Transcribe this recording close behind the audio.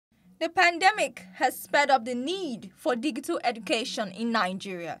The pandemic has sped up the need for digital education in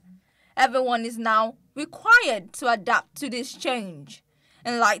Nigeria. Everyone is now required to adapt to this change.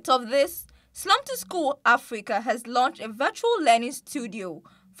 In light of this, Slum2School Africa has launched a virtual learning studio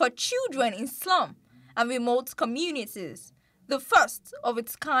for children in slum and remote communities, the first of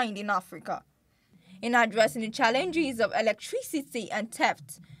its kind in Africa. In addressing the challenges of electricity and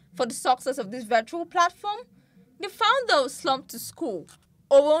theft for the success of this virtual platform, the founder of Slum2School,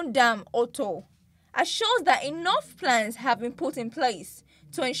 Orondam Otto, assures that enough plans have been put in place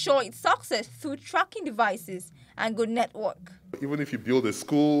to ensure its success through tracking devices and good network. Even if you build a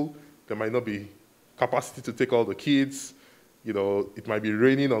school, there might not be capacity to take all the kids. It might be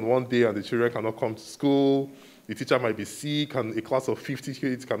raining on one day and the children cannot come to school. The teacher might be sick and a class of 50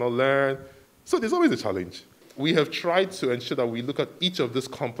 kids cannot learn. So there's always a challenge. We have tried to ensure that we look at each of these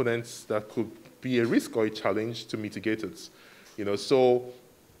components that could be a risk or a challenge to mitigate it. So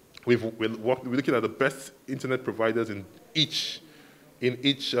we're looking at the best internet providers in each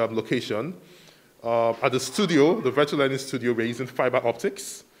location. At the studio, the virtual learning studio, we're using fiber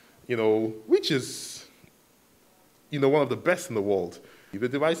optics, which is, one of the best in the world. If the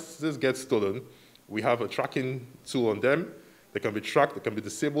devices get stolen, we have a tracking tool on them. They can be tracked, they can be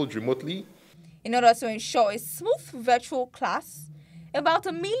disabled remotely. In order to ensure a smooth virtual class, about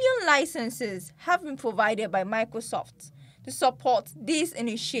 1 million licenses have been provided by Microsoft to support this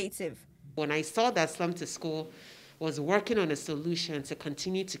initiative. When I saw that Slum2School was working on a solution to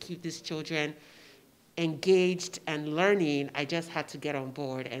continue to keep these children engaged and learning, I just had to get on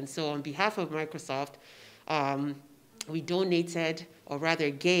board. And so on behalf of Microsoft, we donated, or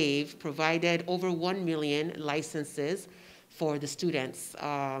rather provided over 1 million licenses for the students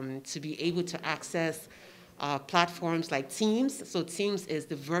to be able to access platforms like Teams. So Teams is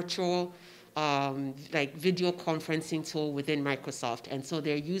the virtual video conferencing tool within Microsoft. And so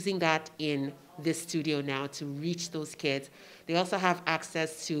they're using that in this studio now to reach those kids. They also have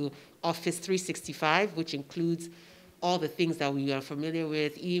access to Office 365, which includes all the things that we are familiar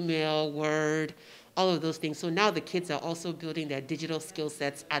with, email, Word, all of those things. So now the kids are also building their digital skill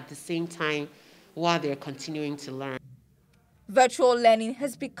sets at the same time while they're continuing to learn. Virtual learning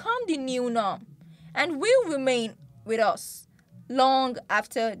has become the new norm and will remain with us long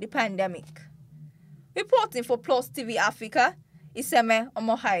after the pandemic. Reporting for Plus TV Africa, Iseme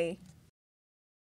Omohai.